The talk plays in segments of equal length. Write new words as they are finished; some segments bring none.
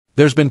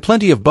There's been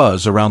plenty of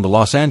buzz around the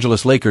Los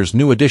Angeles Lakers'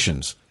 new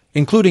additions,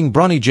 including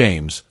Bronny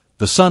James,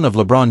 the son of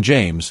LeBron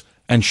James,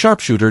 and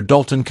sharpshooter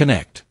Dalton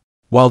Knecht.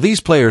 While these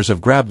players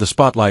have grabbed the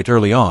spotlight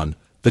early on,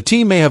 the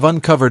team may have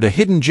uncovered a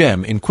hidden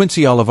gem in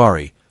Quincy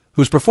Olivari,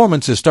 whose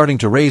performance is starting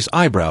to raise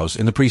eyebrows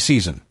in the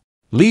preseason.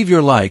 Leave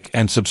your like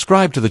and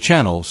subscribe to the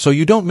channel so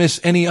you don't miss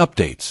any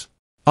updates.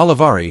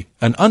 Olivari,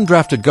 an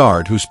undrafted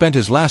guard who spent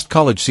his last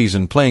college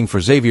season playing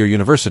for Xavier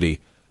University,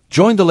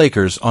 joined the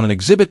Lakers on an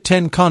Exhibit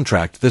 10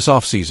 contract this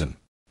offseason.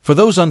 For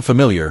those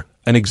unfamiliar,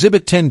 an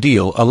Exhibit 10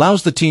 deal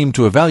allows the team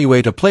to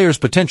evaluate a player's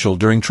potential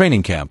during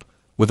training camp,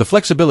 with the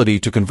flexibility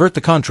to convert the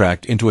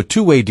contract into a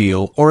two-way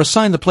deal or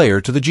assign the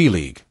player to the G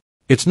League.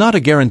 It's not a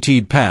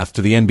guaranteed path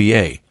to the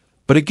NBA,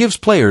 but it gives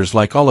players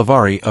like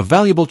Olivari a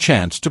valuable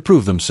chance to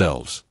prove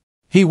themselves.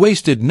 He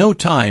wasted no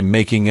time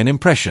making an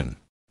impression.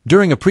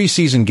 During a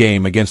preseason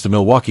game against the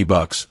Milwaukee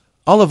Bucks,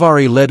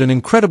 Olivari led an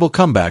incredible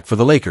comeback for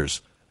the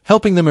Lakers,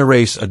 helping them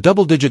erase a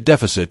double-digit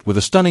deficit with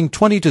a stunning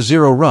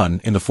 20-0 run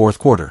in the fourth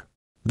quarter.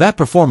 That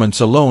performance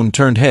alone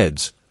turned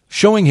heads,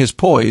 showing his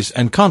poise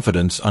and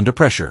confidence under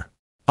pressure.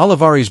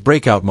 Olivari's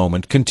breakout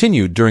moment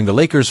continued during the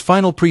Lakers'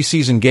 final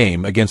preseason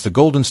game against the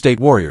Golden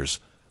State Warriors,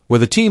 where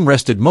the team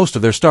rested most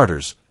of their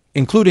starters,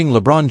 including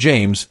LeBron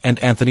James and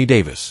Anthony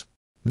Davis.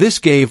 This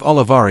gave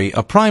Olivari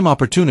a prime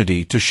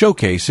opportunity to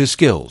showcase his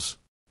skills.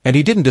 And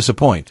he didn't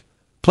disappoint.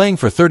 Playing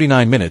for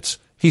 39 minutes,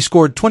 he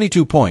scored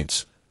 22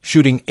 points,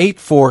 shooting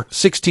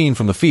 8-4-16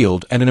 from the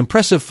field and an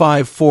impressive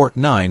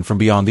 5-4-9 from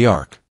beyond the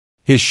arc.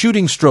 His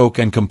shooting stroke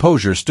and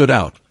composure stood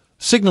out,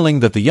 signaling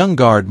that the young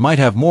guard might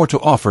have more to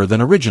offer than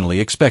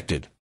originally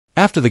expected.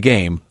 After the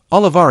game,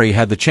 Olivari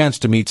had the chance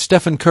to meet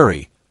Stephen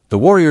Curry, the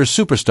Warriors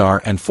superstar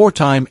and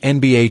four-time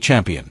NBA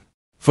champion.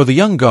 For the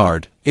young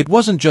guard, it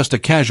wasn't just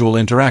a casual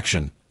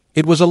interaction,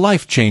 it was a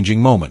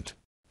life-changing moment.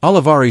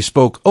 Olivari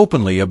spoke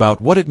openly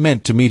about what it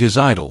meant to meet his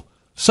idol,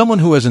 someone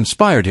who has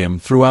inspired him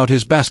throughout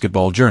his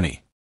basketball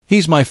journey.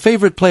 "He's my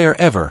favorite player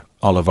ever,"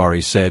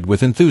 Olivari said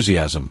with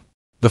enthusiasm.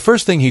 "The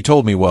first thing he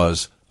told me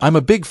was, 'I'm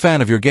a big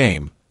fan of your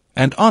game,'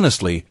 and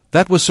honestly,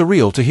 that was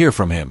surreal to hear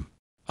from him.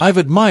 I've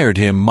admired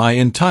him my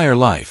entire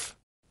life.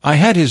 I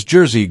had his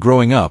jersey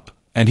growing up,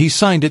 and he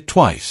signed it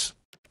twice.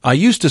 I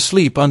used to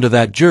sleep under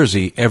that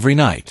jersey every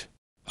night.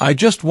 I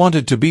just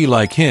wanted to be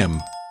like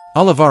him,"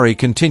 Olivari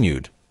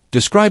continued,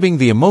 describing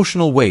the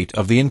emotional weight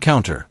of the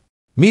encounter.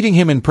 "Meeting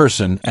him in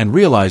person and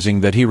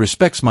realizing that he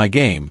respects my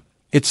game,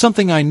 it's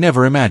something I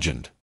never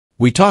imagined.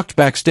 We talked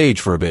backstage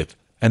for a bit,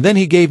 and then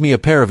he gave me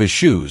a pair of his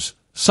shoes,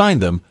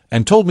 signed them,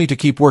 and told me to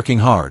keep working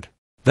hard.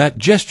 That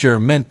gesture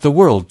meant the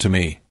world to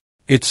me.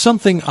 It's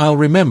something I'll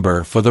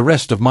remember for the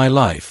rest of my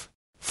life."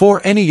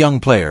 For any young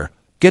player,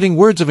 getting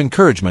words of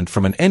encouragement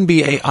from an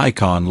NBA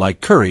icon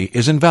like Curry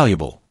is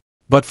invaluable.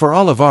 But for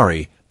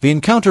Olivari, the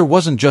encounter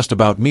wasn't just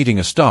about meeting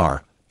a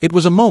star, it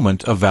was a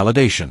moment of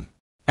validation.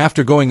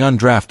 After going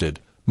undrafted,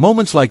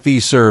 moments like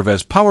these serve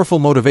as powerful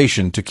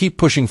motivation to keep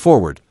pushing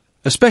forward,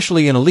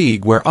 especially in a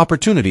league where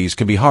opportunities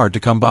can be hard to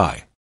come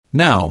by.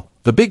 Now,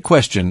 the big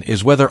question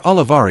is whether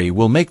Olivari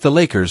will make the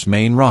Lakers'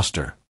 main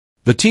roster.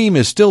 The team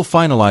is still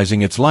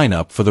finalizing its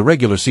lineup for the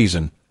regular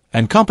season,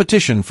 and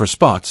competition for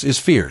spots is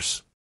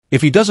fierce.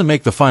 If he doesn't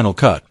make the final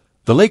cut,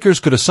 the Lakers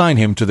could assign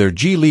him to their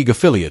G League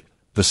affiliate,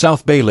 the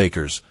South Bay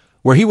Lakers,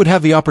 where he would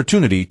have the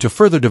opportunity to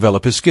further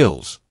develop his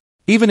skills.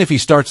 Even if he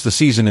starts the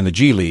season in the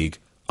G League,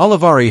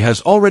 Olivari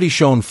has already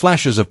shown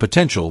flashes of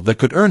potential that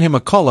could earn him a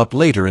call-up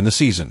later in the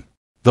season.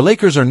 The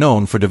Lakers are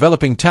known for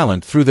developing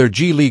talent through their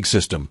G League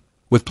system,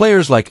 with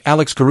players like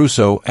Alex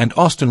Caruso and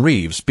Austin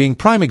Reeves being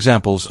prime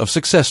examples of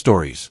success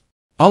stories.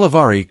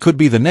 Olivari could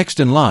be the next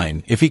in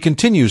line if he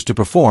continues to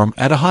perform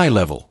at a high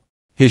level.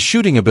 His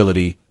shooting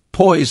ability,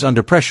 poise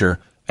under pressure,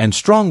 and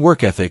strong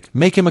work ethic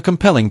make him a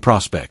compelling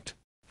prospect.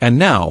 And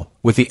now,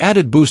 with the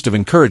added boost of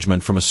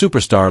encouragement from a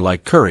superstar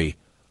like Curry,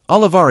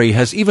 Olivari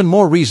has even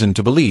more reason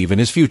to believe in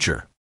his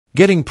future.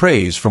 Getting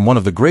praise from one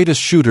of the greatest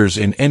shooters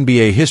in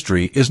NBA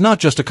history is not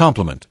just a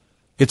compliment,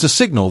 it's a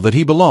signal that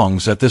he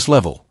belongs at this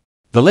level.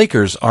 The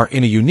Lakers are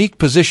in a unique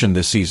position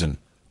this season,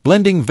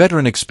 blending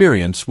veteran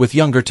experience with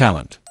younger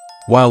talent.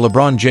 While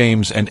LeBron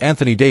James and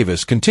Anthony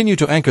Davis continue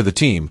to anchor the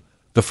team,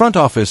 the front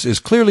office is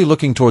clearly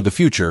looking toward the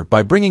future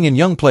by bringing in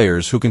young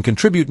players who can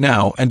contribute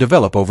now and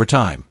develop over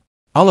time.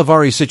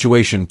 Olivari's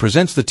situation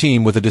presents the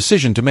team with a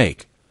decision to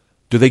make.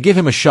 Do they give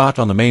him a shot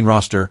on the main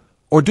roster,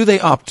 or do they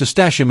opt to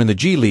stash him in the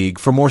G League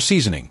for more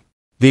seasoning?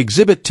 The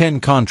Exhibit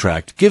 10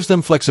 contract gives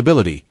them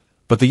flexibility,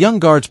 but the young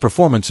guard's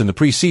performance in the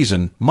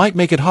preseason might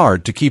make it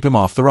hard to keep him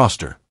off the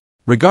roster.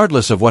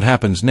 Regardless of what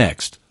happens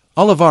next,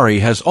 Olivari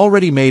has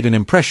already made an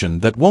impression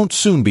that won't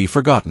soon be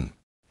forgotten.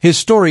 His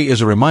story is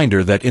a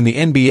reminder that in the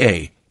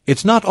NBA,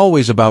 it's not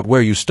always about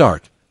where you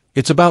start,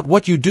 it's about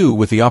what you do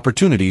with the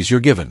opportunities you're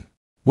given.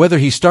 Whether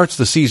he starts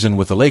the season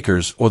with the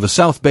Lakers or the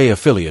South Bay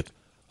affiliate,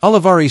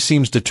 Olivari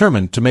seems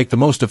determined to make the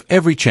most of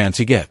every chance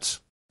he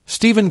gets.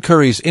 Stephen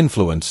Curry's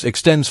influence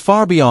extends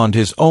far beyond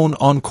his own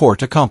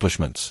on-court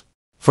accomplishments.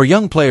 For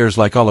young players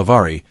like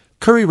Olivari,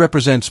 Curry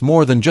represents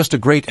more than just a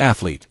great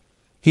athlete.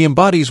 He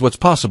embodies what's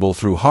possible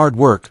through hard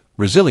work,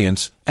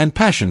 resilience, and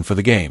passion for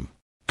the game.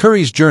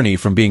 Curry's journey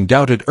from being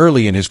doubted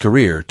early in his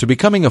career to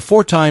becoming a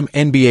four-time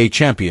NBA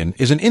champion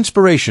is an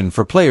inspiration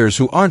for players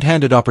who aren't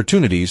handed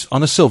opportunities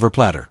on a silver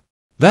platter.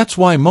 That's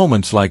why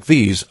moments like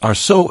these are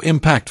so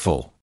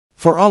impactful.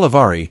 For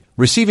Olivari,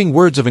 receiving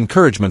words of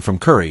encouragement from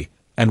Curry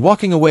and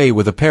walking away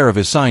with a pair of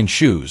his signed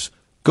shoes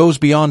goes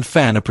beyond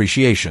fan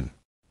appreciation.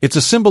 It's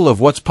a symbol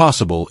of what's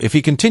possible if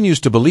he continues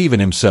to believe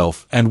in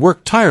himself and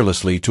work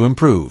tirelessly to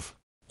improve.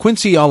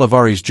 Quincy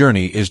Olivari's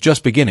journey is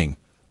just beginning,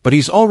 but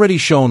he's already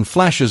shown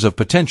flashes of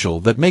potential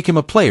that make him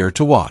a player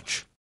to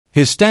watch.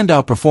 His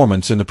standout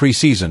performance in the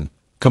preseason,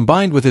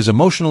 combined with his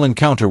emotional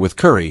encounter with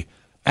Curry,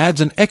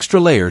 adds an extra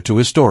layer to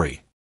his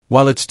story.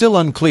 While it's still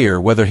unclear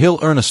whether he'll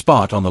earn a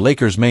spot on the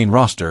Lakers' main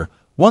roster,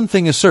 one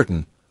thing is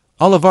certain: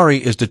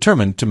 Olivari is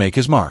determined to make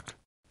his mark.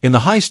 In the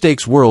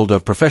high-stakes world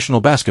of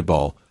professional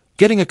basketball,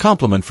 getting a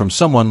compliment from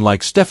someone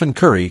like Stephen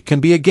Curry can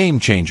be a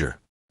game-changer.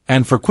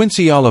 And for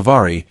Quincy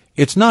Olivari,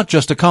 it's not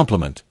just a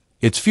compliment,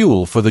 it's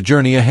fuel for the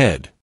journey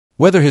ahead.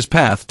 Whether his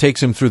path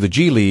takes him through the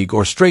G League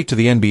or straight to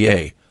the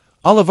NBA,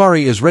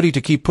 Olivari is ready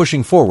to keep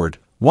pushing forward,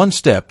 one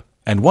step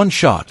and one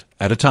shot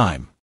at a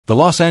time. The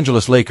Los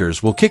Angeles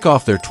Lakers will kick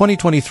off their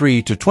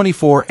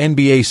 2023-24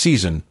 NBA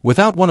season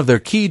without one of their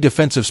key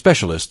defensive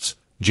specialists,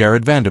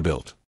 Jared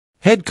Vanderbilt.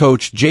 Head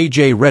coach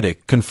J.J.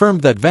 Redick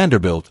confirmed that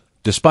Vanderbilt,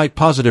 despite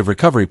positive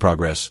recovery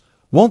progress,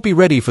 won't be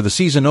ready for the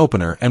season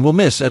opener and will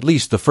miss at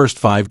least the first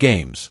 5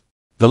 games.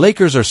 The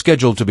Lakers are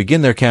scheduled to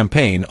begin their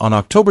campaign on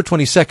October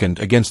 22nd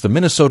against the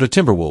Minnesota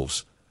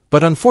Timberwolves,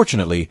 but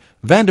unfortunately,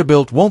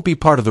 Vanderbilt won't be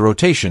part of the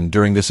rotation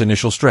during this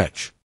initial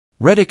stretch.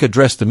 Redick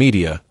addressed the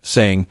media,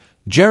 saying,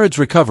 "Jared's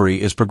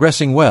recovery is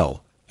progressing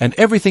well, and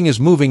everything is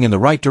moving in the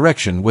right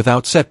direction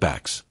without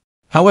setbacks.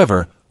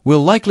 However,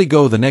 we'll likely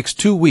go the next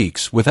 2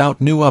 weeks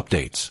without new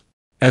updates.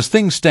 As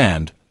things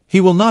stand,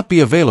 he will not be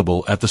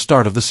available at the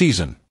start of the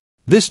season."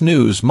 This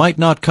news might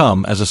not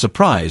come as a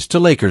surprise to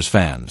Lakers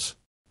fans.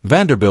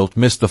 Vanderbilt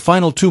missed the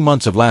final 2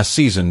 months of last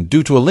season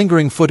due to a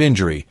lingering foot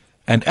injury,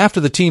 and after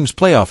the team's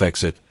playoff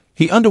exit,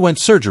 he underwent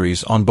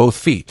surgeries on both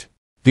feet.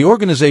 The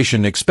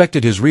organization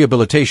expected his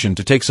rehabilitation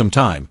to take some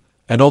time,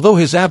 and although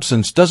his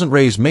absence doesn't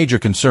raise major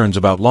concerns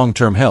about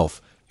long-term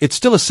health, it's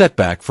still a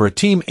setback for a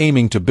team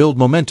aiming to build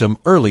momentum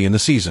early in the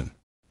season.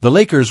 The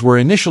Lakers were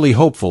initially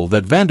hopeful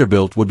that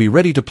Vanderbilt would be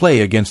ready to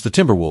play against the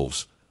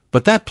Timberwolves,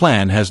 but that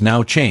plan has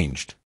now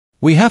changed.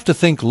 "We have to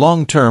think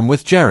long-term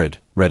with Jared,"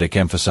 Redick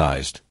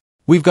emphasized.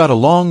 "We've got a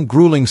long,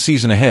 grueling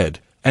season ahead,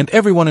 and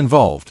everyone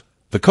involved,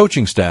 the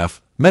coaching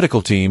staff,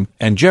 medical team,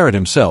 and Jared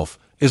himself,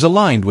 is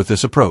aligned with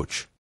this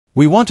approach.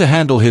 We want to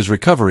handle his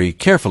recovery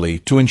carefully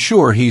to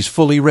ensure he's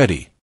fully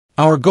ready.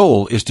 Our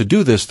goal is to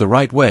do this the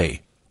right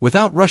way,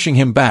 without rushing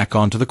him back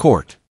onto the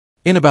court.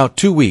 In about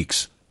 2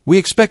 weeks, we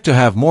expect to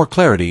have more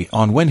clarity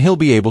on when he'll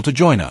be able to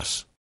join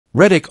us."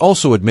 Redick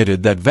also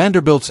admitted that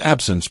Vanderbilt's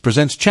absence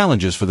presents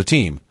challenges for the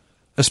team,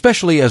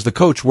 especially as the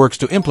coach works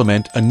to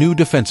implement a new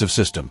defensive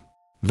system.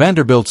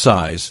 Vanderbilt's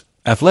size,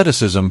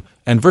 athleticism,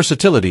 and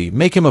versatility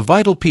make him a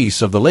vital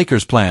piece of the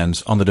Lakers'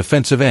 plans on the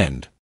defensive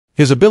end.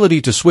 His ability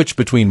to switch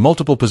between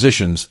multiple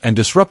positions and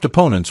disrupt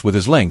opponents with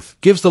his length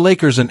gives the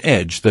Lakers an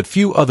edge that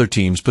few other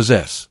teams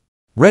possess.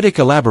 Redick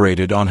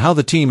elaborated on how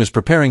the team is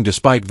preparing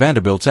despite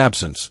Vanderbilt's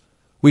absence.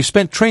 "We've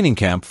spent training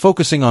camp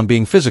focusing on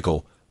being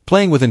physical,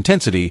 playing with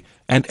intensity,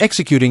 and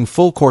executing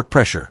full-court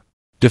pressure.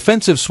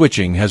 Defensive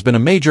switching has been a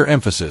major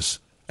emphasis,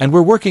 and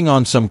we're working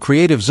on some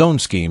creative zone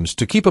schemes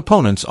to keep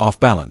opponents off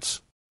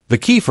balance. The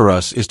key for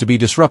us is to be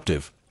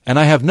disruptive, and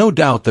I have no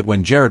doubt that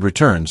when Jared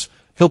returns,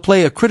 he'll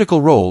play a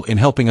critical role in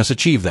helping us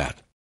achieve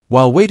that."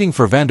 While waiting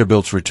for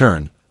Vanderbilt's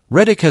return,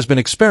 Redick has been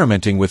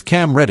experimenting with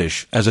Cam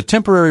Reddish as a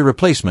temporary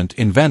replacement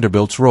in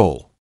Vanderbilt's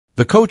role.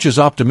 The coach is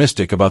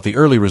optimistic about the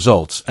early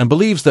results and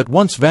believes that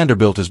once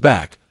Vanderbilt is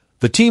back,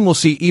 the team will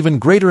see even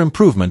greater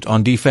improvement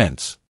on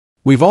defense.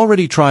 "We've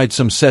already tried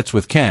some sets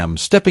with Cam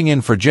stepping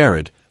in for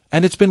Jared,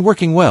 and it's been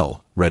working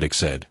well," Redick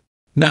said.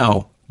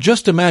 "Now,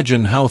 just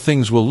imagine how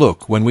things will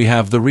look when we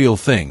have the real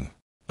thing.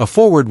 A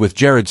forward with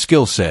Jared's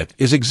skill set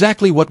is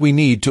exactly what we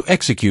need to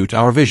execute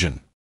our vision.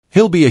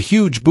 He'll be a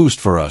huge boost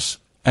for us,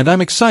 and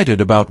I'm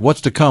excited about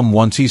what's to come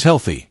once he's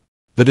healthy."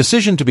 The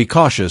decision to be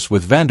cautious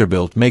with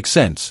Vanderbilt makes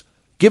sense,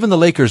 given the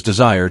Lakers'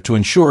 desire to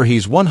ensure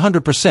he's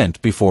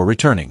 100% before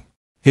returning.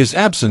 His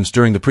absence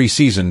during the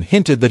preseason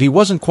hinted that he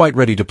wasn't quite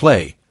ready to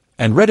play,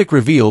 and Redick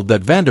revealed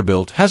that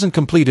Vanderbilt hasn't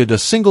completed a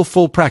single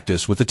full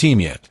practice with the team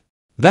yet.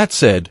 That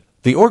said,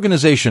 the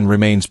organization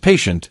remains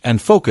patient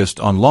and focused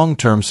on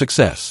long-term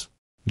success.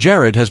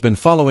 "Jared has been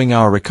following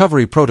our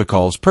recovery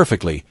protocols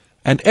perfectly,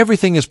 and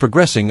everything is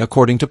progressing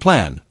according to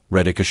plan,"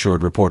 Redick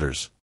assured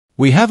reporters.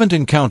 "We haven't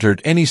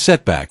encountered any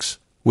setbacks,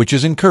 which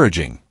is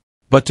encouraging.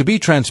 But to be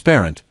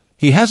transparent,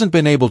 he hasn't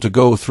been able to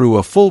go through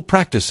a full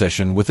practice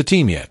session with the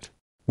team yet.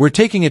 We're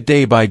taking it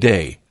day by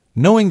day,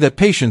 knowing that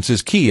patience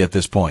is key at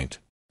this point."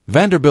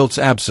 Vanderbilt's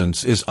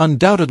absence is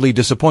undoubtedly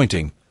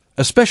disappointing,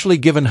 especially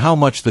given how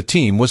much the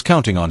team was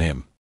counting on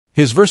him.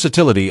 His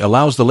versatility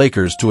allows the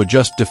Lakers to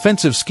adjust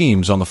defensive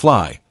schemes on the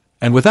fly,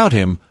 and without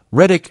him,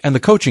 Redick and the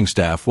coaching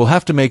staff will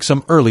have to make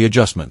some early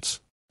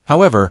adjustments.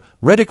 However,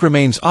 Redick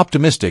remains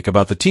optimistic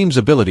about the team's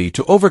ability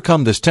to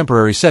overcome this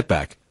temporary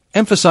setback,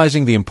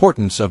 emphasizing the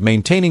importance of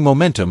maintaining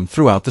momentum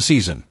throughout the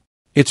season.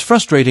 "It's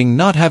frustrating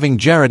not having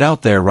Jared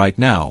out there right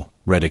now,"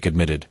 Redick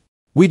admitted.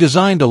 "We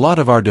designed a lot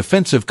of our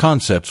defensive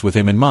concepts with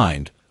him in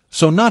mind,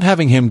 so not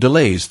having him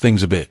delays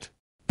things a bit.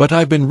 But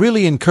I've been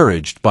really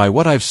encouraged by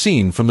what I've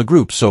seen from the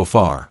group so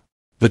far.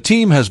 The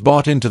team has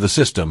bought into the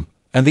system,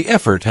 and the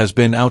effort has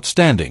been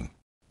outstanding.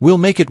 We'll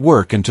make it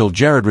work until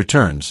Jared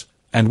returns,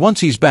 and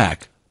once he's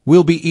back,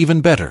 we'll be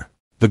even better."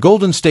 The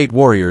Golden State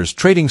Warriors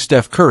trading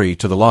Steph Curry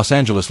to the Los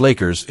Angeles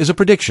Lakers is a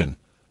prediction,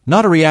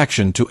 not a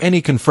reaction to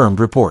any confirmed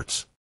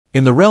reports.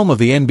 In the realm of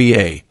the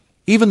NBA,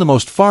 even the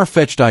most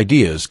far-fetched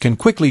ideas can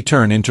quickly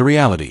turn into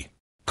reality.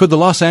 Could the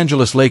Los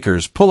Angeles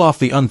Lakers pull off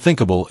the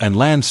unthinkable and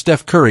land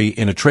Steph Curry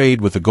in a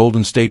trade with the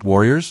Golden State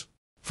Warriors?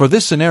 For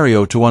this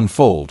scenario to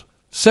unfold,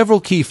 several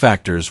key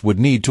factors would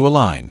need to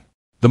align.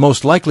 The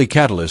most likely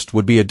catalyst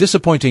would be a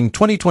disappointing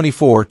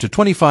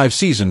 2024-25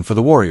 season for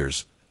the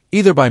Warriors,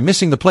 either by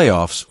missing the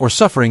playoffs or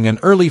suffering an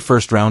early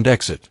first-round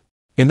exit.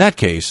 In that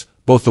case,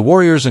 both the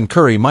Warriors and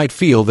Curry might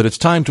feel that it's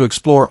time to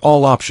explore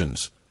all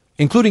options,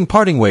 including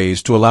parting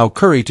ways to allow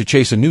Curry to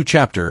chase a new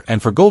chapter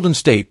and for Golden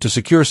State to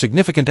secure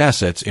significant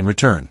assets in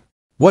return.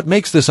 What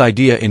makes this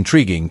idea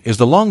intriguing is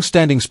the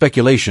long-standing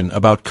speculation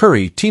about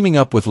Curry teaming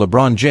up with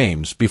LeBron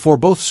James before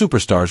both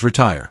superstars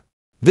retire.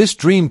 This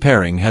dream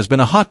pairing has been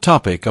a hot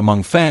topic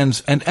among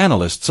fans and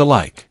analysts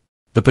alike.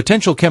 The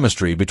potential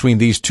chemistry between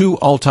these two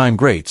all-time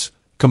greats,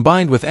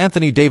 combined with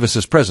Anthony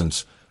Davis's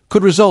presence,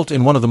 could result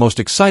in one of the most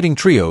exciting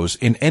trios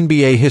in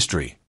NBA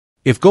history.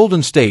 If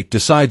Golden State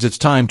decides it's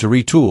time to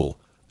retool,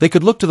 they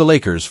could look to the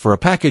Lakers for a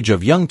package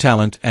of young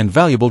talent and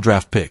valuable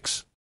draft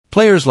picks.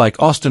 Players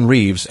like Austin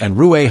Reeves and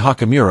Rui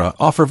Hachimura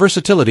offer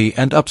versatility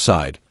and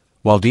upside,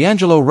 while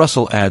D'Angelo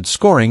Russell adds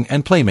scoring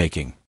and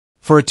playmaking.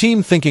 For a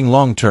team thinking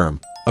long-term,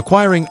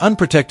 acquiring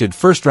unprotected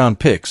first-round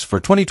picks for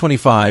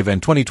 2025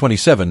 and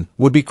 2027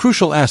 would be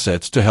crucial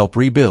assets to help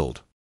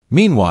rebuild.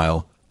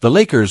 Meanwhile, the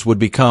Lakers would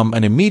become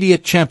an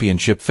immediate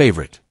championship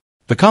favorite.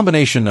 The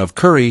combination of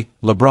Curry,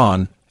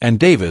 LeBron, and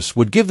Davis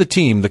would give the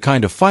team the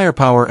kind of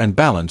firepower and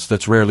balance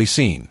that's rarely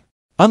seen.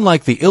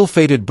 Unlike the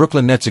ill-fated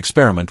Brooklyn Nets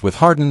experiment with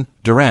Harden,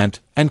 Durant,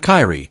 and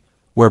Kyrie,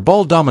 where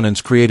ball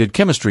dominance created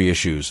chemistry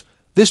issues,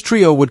 this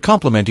trio would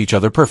complement each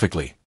other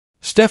perfectly.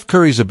 Steph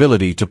Curry's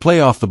ability to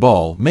play off the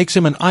ball makes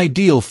him an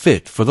ideal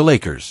fit for the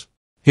Lakers.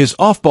 His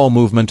off-ball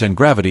movement and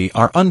gravity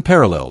are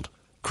unparalleled,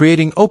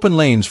 creating open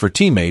lanes for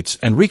teammates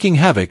and wreaking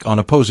havoc on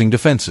opposing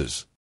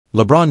defenses.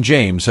 LeBron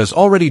James has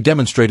already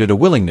demonstrated a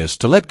willingness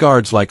to let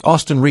guards like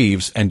Austin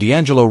Reeves and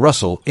D'Angelo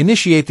Russell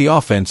initiate the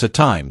offense at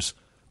times,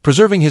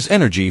 preserving his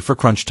energy for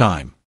crunch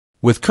time.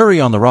 With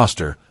Curry on the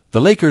roster,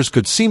 the Lakers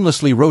could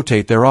seamlessly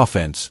rotate their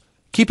offense,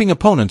 keeping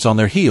opponents on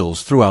their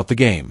heels throughout the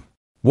game.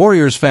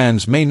 Warriors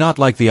fans may not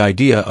like the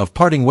idea of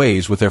parting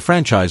ways with their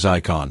franchise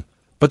icon,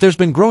 but there's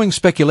been growing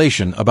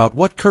speculation about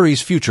what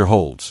Curry's future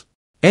holds.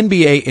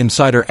 NBA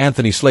insider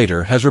Anthony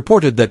Slater has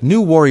reported that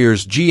new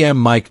Warriors GM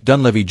Mike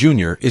Dunleavy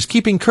Jr. is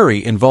keeping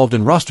Curry involved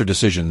in roster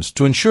decisions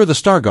to ensure the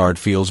star guard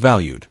feels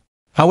valued.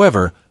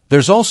 However,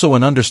 there's also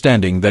an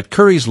understanding that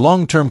Curry's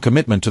long-term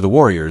commitment to the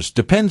Warriors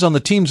depends on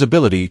the team's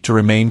ability to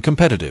remain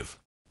competitive.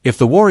 If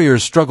the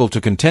Warriors struggle to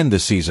contend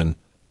this season,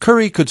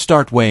 Curry could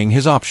start weighing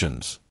his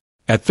options.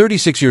 At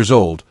 36 years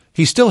old,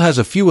 he still has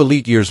a few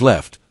elite years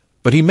left,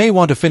 but he may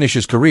want to finish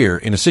his career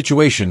in a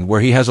situation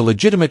where he has a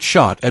legitimate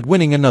shot at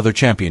winning another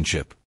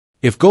championship.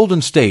 If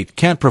Golden State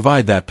can't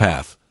provide that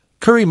path,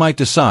 Curry might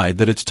decide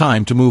that it's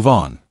time to move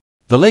on.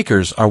 The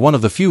Lakers are one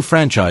of the few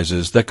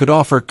franchises that could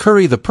offer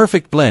Curry the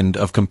perfect blend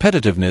of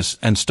competitiveness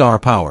and star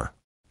power.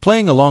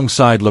 Playing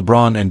alongside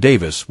LeBron and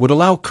Davis would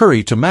allow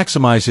Curry to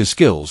maximize his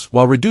skills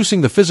while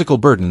reducing the physical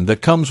burden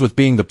that comes with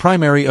being the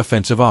primary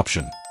offensive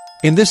option.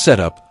 In this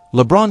setup,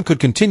 LeBron could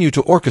continue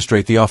to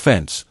orchestrate the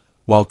offense,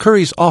 while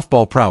Curry's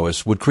off-ball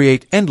prowess would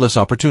create endless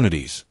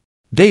opportunities.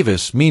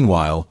 Davis,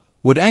 meanwhile,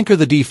 would anchor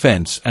the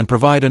defense and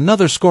provide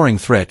another scoring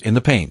threat in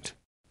the paint.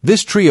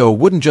 This trio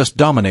wouldn't just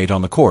dominate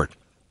on the court,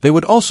 they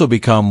would also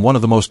become one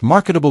of the most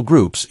marketable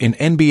groups in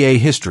NBA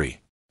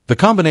history. The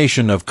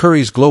combination of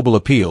Curry's global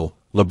appeal,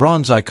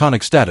 LeBron's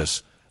iconic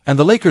status, and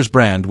the Lakers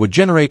brand would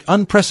generate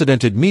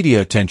unprecedented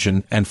media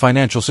attention and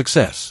financial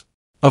success.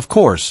 Of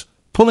course,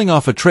 pulling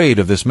off a trade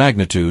of this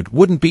magnitude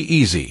wouldn't be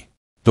easy.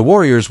 The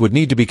Warriors would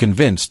need to be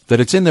convinced that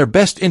it's in their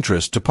best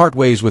interest to part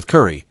ways with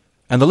Curry,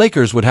 and the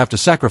Lakers would have to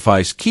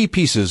sacrifice key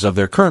pieces of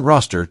their current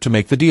roster to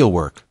make the deal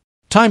work.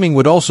 Timing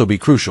would also be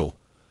crucial.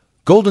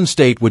 Golden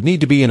State would need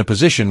to be in a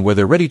position where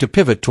they're ready to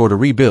pivot toward a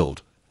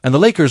rebuild, and the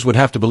Lakers would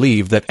have to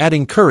believe that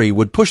adding Curry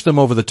would push them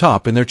over the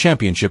top in their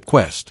championship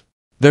quest.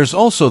 There's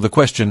also the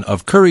question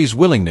of Curry's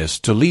willingness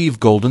to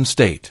leave Golden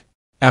State.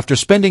 After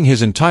spending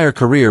his entire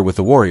career with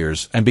the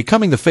Warriors and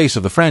becoming the face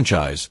of the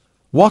franchise,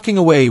 walking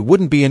away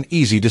wouldn't be an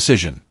easy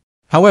decision.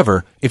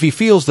 However, if he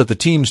feels that the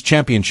team's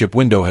championship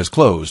window has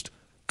closed,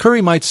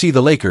 Curry might see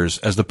the Lakers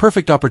as the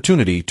perfect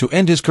opportunity to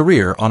end his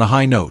career on a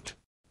high note.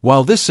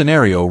 While this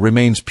scenario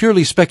remains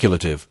purely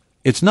speculative,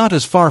 it's not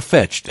as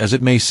far-fetched as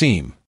it may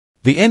seem.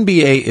 The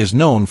NBA is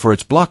known for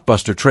its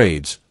blockbuster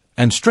trades,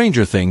 and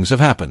stranger things have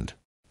happened.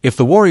 If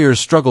the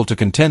Warriors struggle to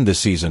contend this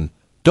season,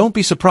 don't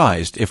be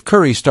surprised if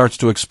Curry starts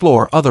to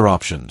explore other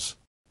options.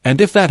 And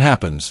if that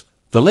happens,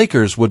 the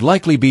Lakers would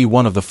likely be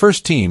one of the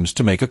first teams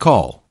to make a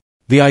call.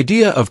 The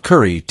idea of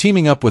Curry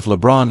teaming up with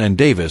LeBron and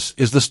Davis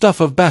is the stuff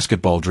of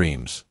basketball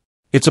dreams.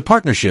 It's a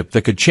partnership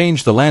that could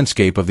change the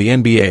landscape of the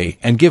NBA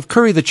and give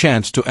Curry the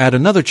chance to add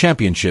another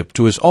championship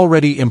to his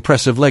already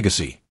impressive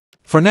legacy.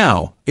 For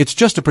now, it's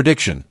just a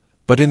prediction,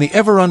 but in the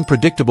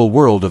ever-unpredictable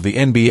world of the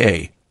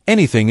NBA,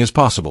 anything is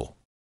possible.